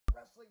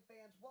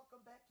fans, welcome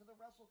back to the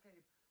Wrestle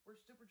Cave, where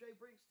Super J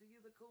brings to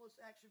you the coolest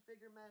action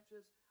figure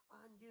matches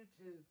on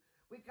YouTube.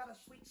 We've got a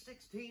Sweet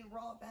 16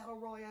 Raw Battle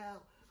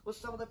Royale with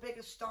some of the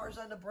biggest stars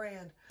on the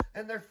brand,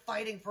 and they're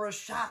fighting for a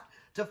shot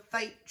to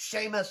fight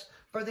Sheamus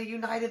for the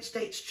United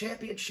States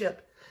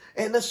Championship.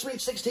 And the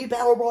Sweet 16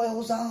 Battle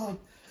Royale is on.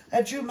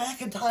 And Drew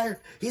McIntyre,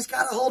 he's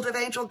got a hold of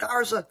Angel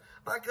Garza.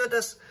 My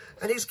goodness.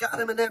 And he's got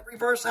him in that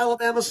reverse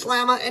Alabama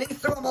Slammer, and he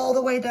threw him all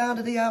the way down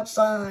to the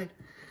outside.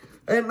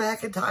 And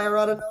McIntyre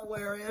out of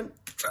nowhere, and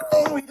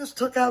he just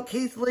took out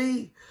Keith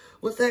Lee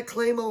with that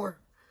Claymore.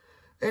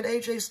 And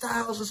AJ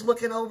Styles is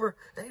looking over,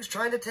 and he's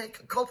trying to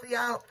take Kofi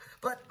out.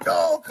 But,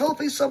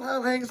 Kofi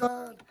somehow hangs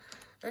on.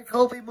 And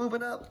Kofi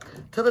moving up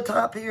to the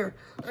top here.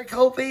 And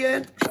Kofi,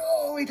 and,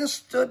 he just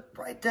stood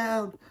right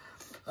down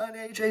on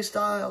AJ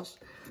Styles.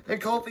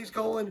 And Kofi's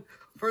going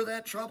for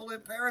that trouble in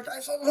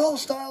paradise. And,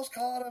 Styles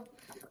caught him.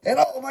 And,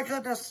 oh, my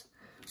goodness.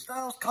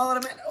 Styles caught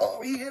him, and,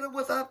 he hit him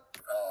with a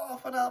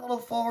phenomenal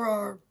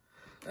forearm.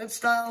 And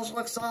Styles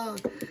looks on,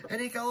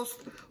 and he goes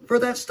for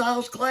that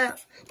Styles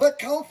clash. But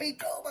Kofi,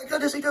 oh my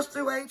goodness, he just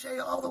threw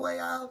AJ all the way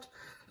out.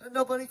 And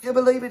nobody can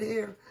believe it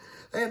here.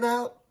 And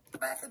now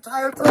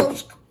McIntyre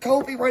throws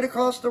Kofi right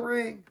across the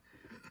ring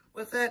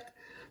with that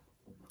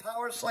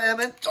power slam.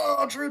 And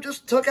Drew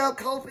just took out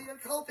Kofi,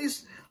 and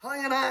Kofi's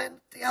hanging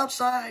on the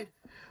outside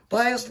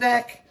by his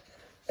neck.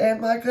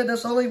 And my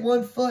goodness, only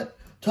 1 foot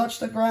touched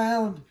the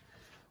ground.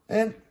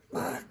 And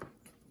my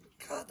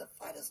God, the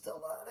fight is still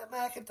on. And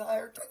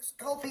McIntyre takes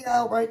Kofi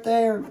out right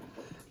there.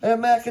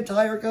 And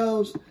McIntyre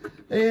goes.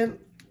 And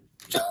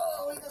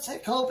he just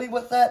hit Kofi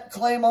with that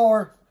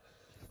Claymore.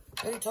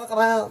 And he took him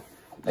out.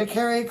 And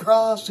Karion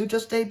Kross, who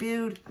just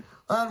debuted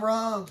on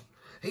Raw,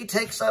 he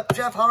takes up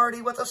Jeff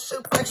Hardy with a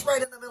suplex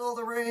right in the middle of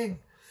the ring.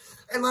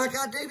 And my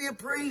God, Damian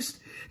Priest,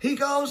 he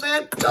goes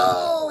in.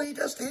 He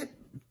just hit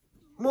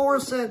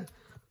Morrison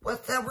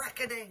with the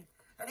Reckoning.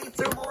 And he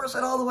threw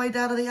Morrison all the way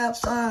down to the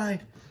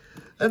outside.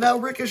 And now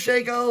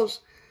Ricochet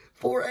goes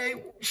for a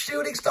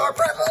shooting star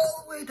press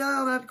all the way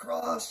down on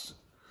Kross.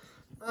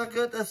 My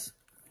goodness.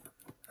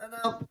 And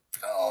now,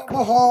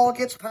 Mahal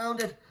gets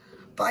pounded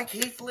by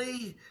Keith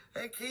Lee.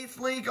 And Keith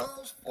Lee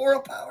goes for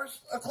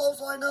a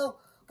clothesline, no.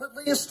 But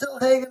Lee is still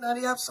hanging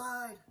on the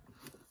outside.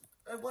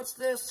 And what's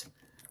this?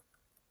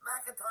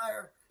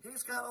 McIntyre.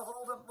 He's got a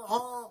hold of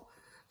Mahal.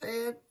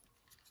 And,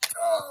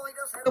 he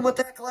just hit him with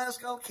that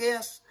Glasgow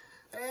kiss.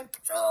 And,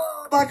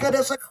 my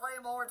goodness, a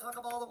Claymore took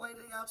him all the way to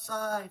the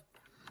outside.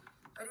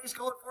 And he's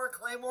going for a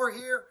Claymore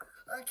here.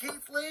 And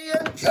Keith Lee,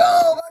 and,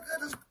 my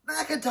goodness,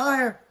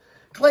 McIntyre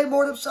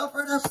Claymored himself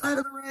right outside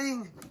of the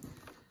ring.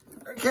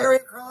 And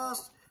Karion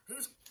Kross,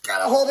 he's got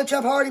a hold of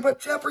Jeff Hardy,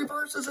 but Jeff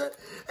reverses it.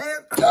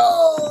 And,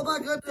 my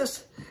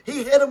goodness,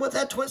 he hit him with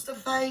that twist of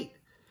fate.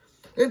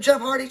 And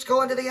Jeff Hardy's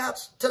going to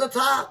the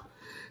top.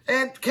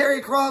 And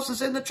Karion Kross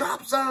is in the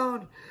drop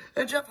zone.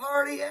 And Jeff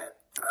Hardy, and,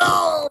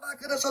 my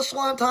goodness, a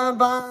swanton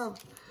bomb.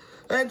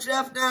 And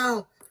Jeff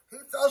now, he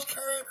throws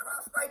Karion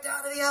Kross right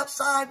down to the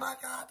outside. My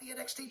God, the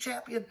NXT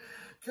champion,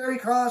 Karion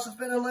Kross, has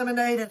been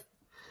eliminated.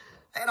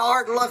 And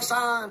Orton looks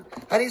on.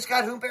 And he's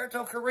got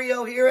Humberto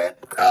Carrillo here. And,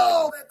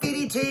 that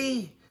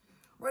DDT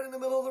right in the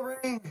middle of the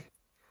ring.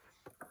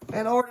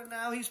 And Orton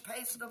now, he's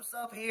pacing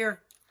himself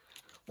here,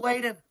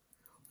 waiting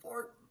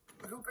for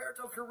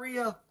Humberto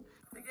Carrillo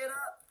to get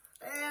up.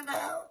 And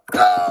now,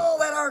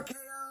 that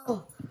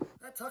RKO.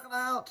 That took him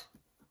out.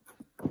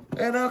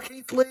 And now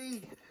Keith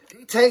Lee,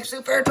 he takes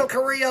Humberto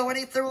Carrillo and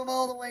he threw him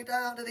all the way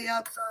down to the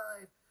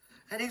outside.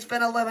 And he's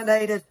been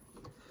eliminated.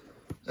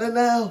 And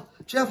now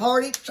Jeff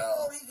Hardy,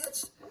 he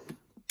gets,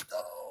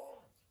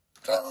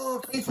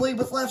 Keith Lee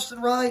with lefts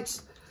and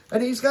rights.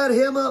 And he's got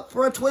him up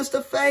for a twist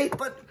of fate,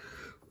 but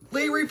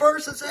Lee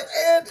reverses it.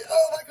 And,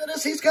 my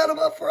goodness, he's got him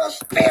up for a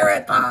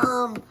spirit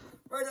bomb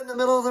right in the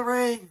middle of the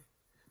ring.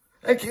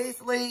 And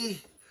Keith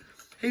Lee,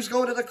 he's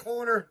going to the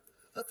corner,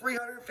 the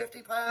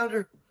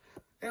 350-pounder.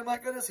 And my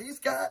goodness, he's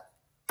got,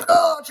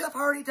 Jeff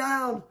Hardy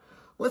down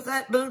with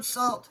that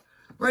moonsault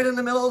right in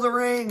the middle of the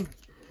ring.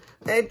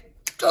 And,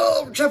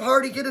 Jeff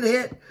Hardy getting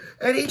hit.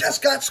 And he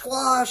just got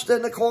squashed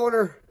in the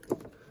corner.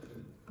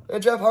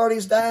 And Jeff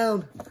Hardy's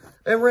down.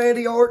 And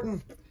Randy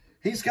Orton,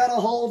 he's got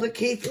a hold of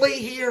Keith Lee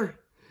here.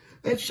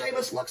 And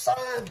Sheamus looks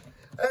on.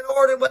 And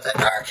Orton with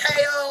an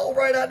RKO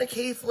right onto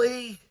Keith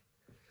Lee.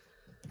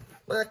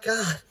 My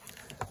God.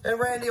 And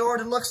Randy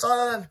Orton looks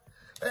on.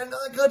 And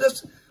my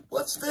goodness,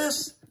 what's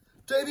this?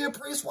 Damian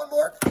Priest, one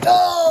more.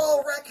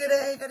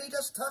 Reckoning. And he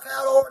just took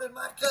out Orton.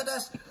 My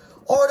goodness.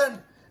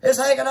 Orton is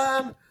hanging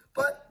on.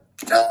 But,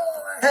 a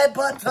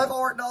headbutt took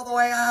Orton all the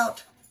way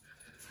out.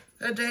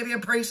 And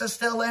Damian Priest is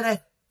still in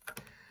it.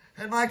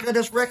 And my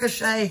goodness,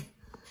 Ricochet,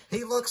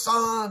 he looks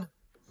on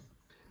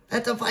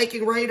at the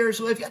Viking Raiders,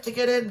 who have yet to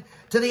get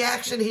into the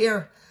action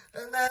here.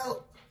 And now,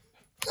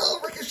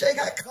 Ricochet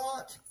got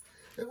caught.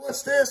 And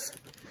what's this?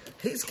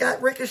 He's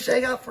got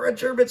Ricochet out for a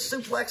German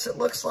suplex, it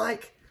looks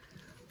like.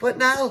 But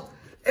now,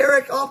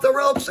 Eric off the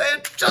ropes,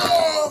 and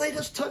they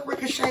just took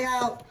Ricochet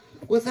out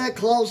with that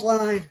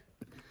clothesline.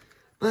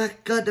 My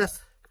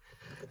goodness.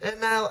 And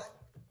now,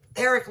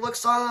 Eric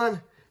looks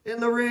on, in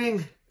the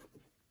ring.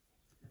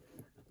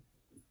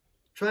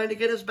 Trying to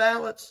get his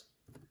balance.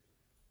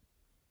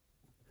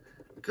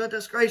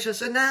 Goodness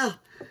gracious. And now,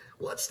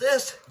 what's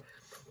this?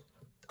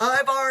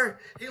 Ivar,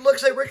 he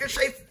looks at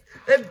Ricochet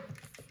and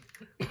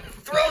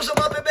throws him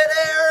up in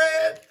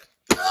midair. And,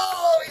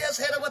 oh, he just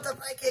hit him with the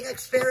Viking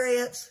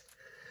experience.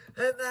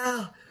 And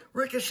now,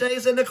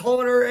 Ricochet's in the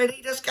corner and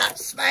he just got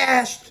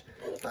smashed.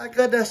 My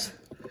goodness.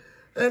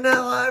 And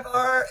now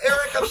Ivar,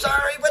 Eric, I'm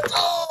sorry, but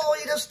oh,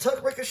 he just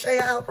took Ricochet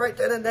out right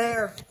then and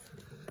there.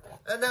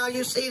 And now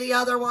you see the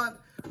other one.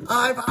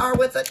 Ivar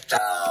with the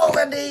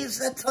the knees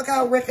that took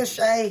out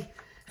Ricochet.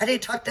 And he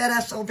took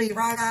that SOB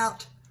right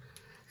out.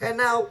 And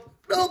now,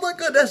 oh my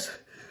goodness,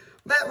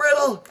 Matt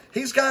Riddle,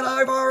 he's got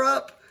Ivar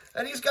up.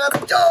 And he's got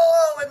in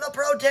the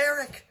Pro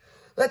Derek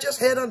that just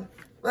hit him.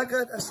 My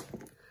goodness.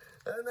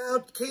 And now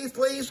Keith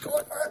Lee's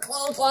going for a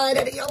clothesline.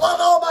 And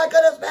oh my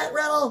goodness, Matt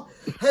Riddle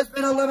has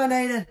been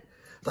eliminated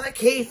by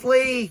Keith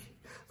Lee,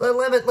 the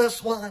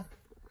Limitless One.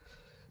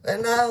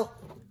 And now,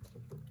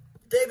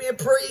 Damian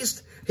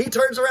Priest, he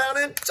turns around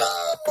and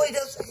he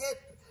just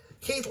hit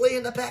Keith Lee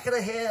in the back of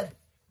the head.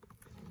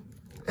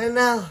 And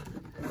now,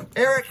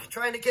 Eric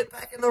trying to get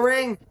back in the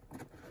ring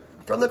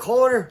from the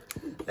corner.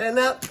 And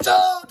now,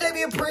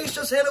 Damian Priest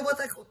just hit him with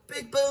a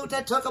big boot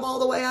that took him all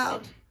the way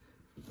out.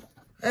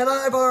 And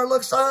Ivar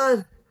looks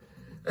on,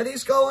 and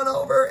he's going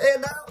over,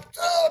 and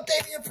now,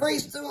 Damian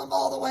Priest threw him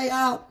all the way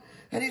out,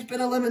 and he's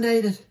been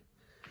eliminated.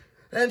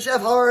 And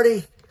Jeff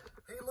Hardy,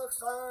 he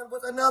looks on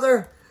with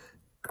another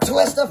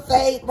twist of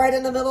fate right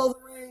in the middle of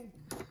the ring.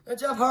 And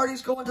Jeff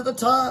Hardy's going to the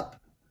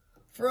top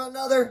for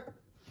another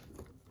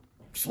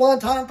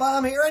swanton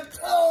bomb here, and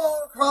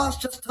Kross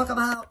just took him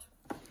out.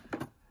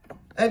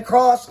 And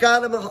Kross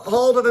got him a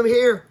hold of him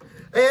here,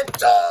 and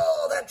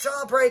that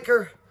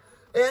jawbreaker.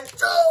 And he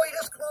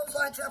just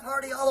clotheslined Jeff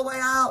Hardy all the way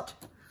out.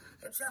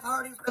 And Jeff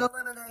Hardy's been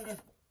eliminated.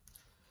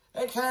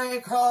 And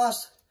Karion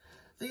Kross,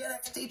 the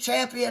NXT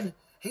champion,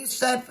 he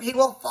said he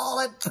will fall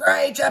and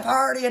pray Jeff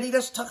Hardy, and he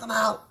just took him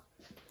out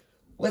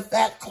with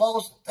that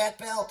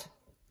belt.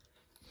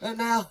 And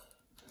now,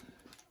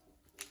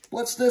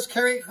 what's this?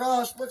 Karion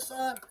Kross looks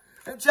on,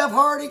 and Jeff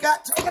Hardy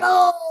got taken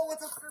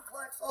with a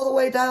suplex all the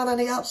way down on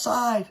the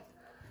outside.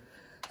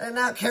 And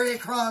now Karion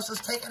Kross is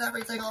taking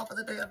everything off of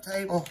the damn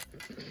table.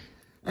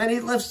 And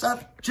he lifts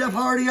up Jeff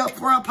Hardy up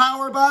for a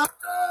power bomb.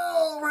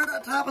 Right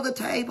on top of the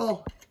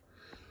table.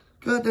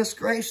 Goodness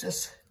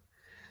gracious.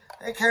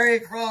 And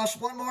Karion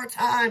Kross one more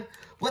time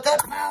with a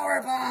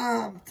power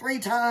bomb. 3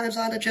 times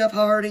onto Jeff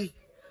Hardy.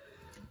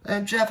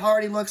 And Jeff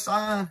Hardy looks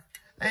on.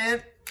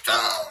 And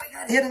he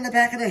got hit in the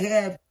back of the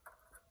head.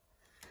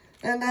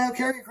 And now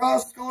Karion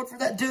Kross is going for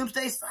that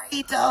Doomsday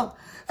Saito.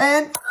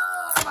 And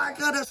my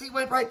goodness, he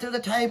went right through the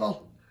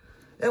table.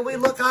 And we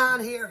look on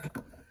here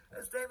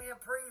as Damian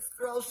Priest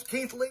throws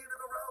Keith Lee into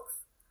the ropes.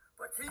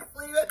 But Keith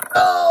Lee,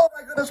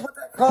 my goodness, with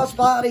that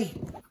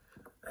crossbody.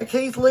 And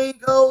Keith Lee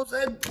goes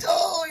and,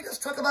 he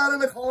just took him out in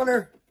the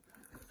corner.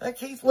 And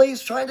Keith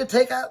Lee's trying to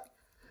take out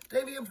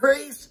Damian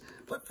Priest.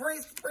 But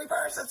Priest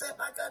reverses it,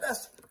 my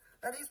goodness.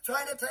 And he's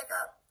trying to take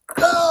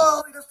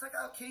out, he just took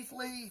out Keith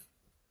Lee.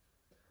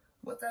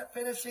 With that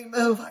finishing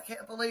move, I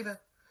can't believe it.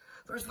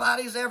 There's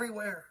bodies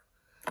everywhere.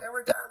 And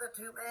we're down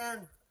to 2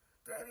 men.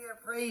 Damian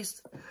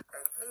Priest and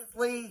Keith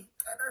Lee,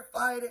 and they're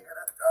fighting, and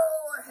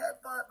a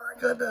headbutt, my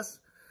goodness.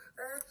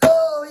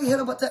 And he hit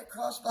him with that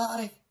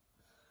crossbody.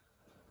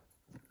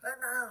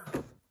 And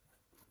now,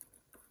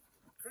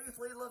 Keith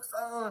Lee looks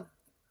on,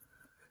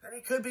 and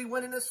he could be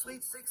winning the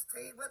Sweet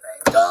 16 with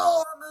a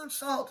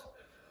moonsault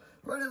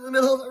right in the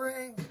middle of the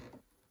ring.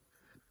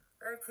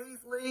 And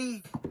Keith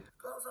Lee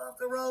goes off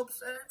the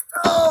ropes,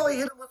 and he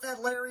hit him with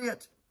that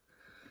lariat.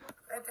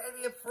 And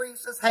Damian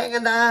Priest is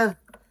hanging down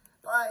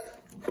by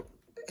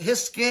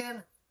his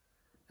skin.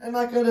 And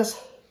my goodness,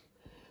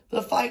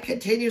 the fight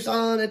continues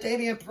on. And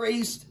Damian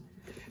Priest,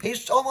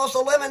 he's almost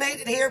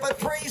eliminated here, but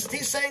Priest,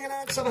 he's hanging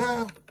on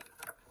somehow.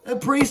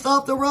 And Priest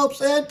off the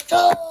ropes, and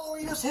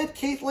he just hit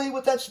Keith Lee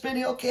with that spin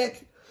heel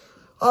kick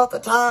off the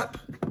top.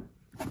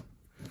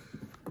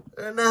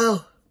 And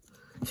now,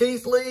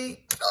 Keith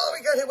Lee,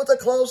 he got hit with a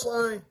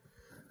clothesline.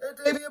 And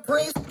Damian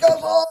Priest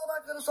goes, my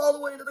goodness, all the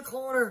way into the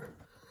corner.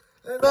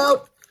 And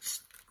now,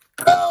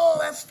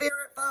 that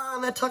spirit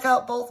bomb that took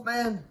out both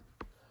men.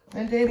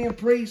 And Damian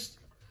Priest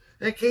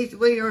and Keith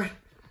Lee are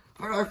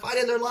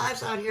fighting their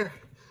lives out here.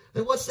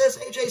 And what's this?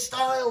 AJ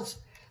Styles,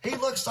 he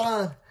looks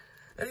on.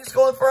 And he's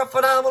going for a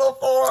phenomenal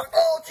forearm.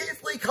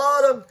 Keith Lee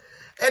caught him.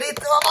 And he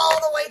threw him all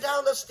the way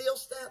down the steel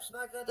steps.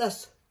 My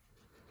goodness.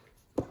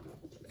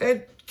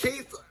 And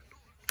Keith,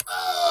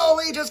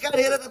 he just got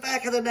hit in the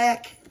back of the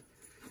neck.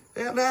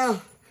 And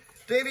now,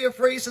 Damian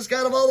Priest has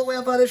got him all the way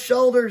up on his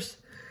shoulders.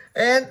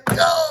 And,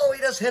 he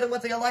just hit him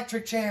with the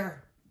electric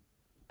chair.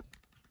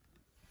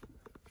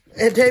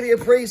 And Damian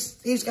Priest,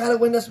 he's got to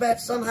win this match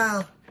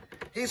somehow.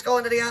 He's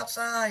going to the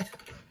outside.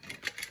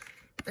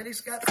 And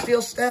he's got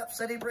steel steps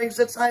that he brings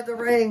inside the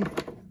ring.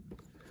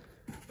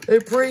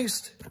 And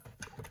Priest,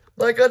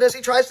 my goodness,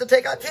 he tries to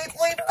take out Keith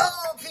Lee.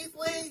 Keith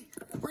Lee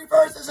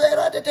reverses it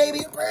onto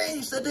Damian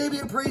Priest. And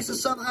Damian Priest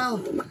is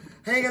somehow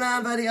hanging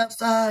on by the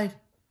outside.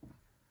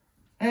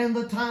 And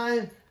the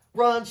time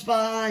runs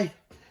by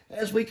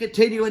as we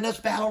continue in this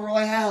Battle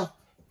Royale.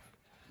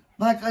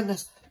 My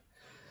goodness.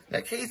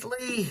 And Keith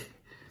Lee,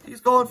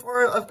 he's going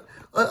for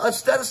a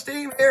set of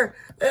steam here.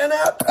 And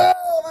out.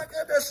 Oh, my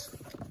goodness.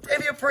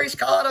 Damian Priest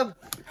caught him.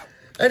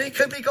 And he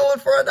could be going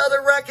for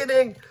another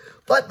reckoning.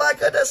 But, my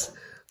goodness,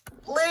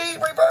 Lee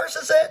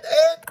reverses it.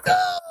 And,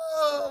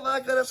 oh, my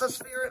goodness, a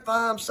spirit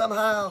bomb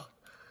somehow.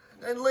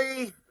 And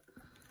Lee,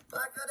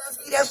 my goodness,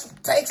 he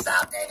just takes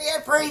out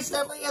Damian Priest.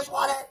 And Lee has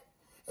won it.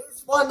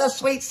 He's won the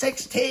Sweet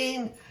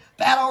 16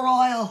 Battle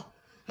Royal.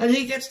 And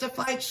he gets to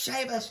fight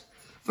Sheamus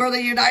for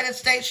the United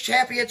States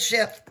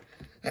Championship.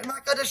 And my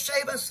goodness,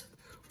 Sheamus,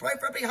 right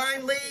from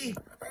behind Lee.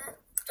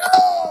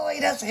 Oh,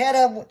 he just hit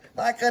him,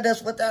 my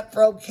goodness, with that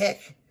frog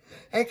kick.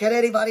 And can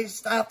anybody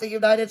stop the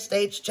United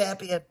States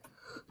Champion?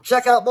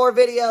 Check out more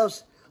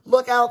videos.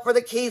 Look out for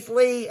the Keith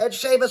Lee and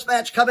Sheamus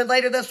match coming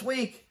later this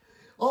week.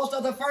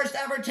 Also, the first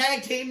ever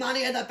tag team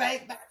Money in the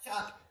Bank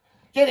matchup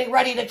getting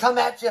ready to come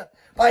at you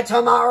by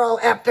tomorrow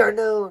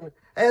afternoon.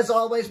 As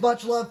always,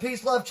 much love,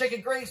 peace, love,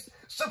 chicken grease.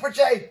 Super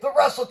J, the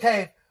Wrestle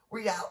Cave.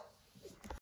 We out.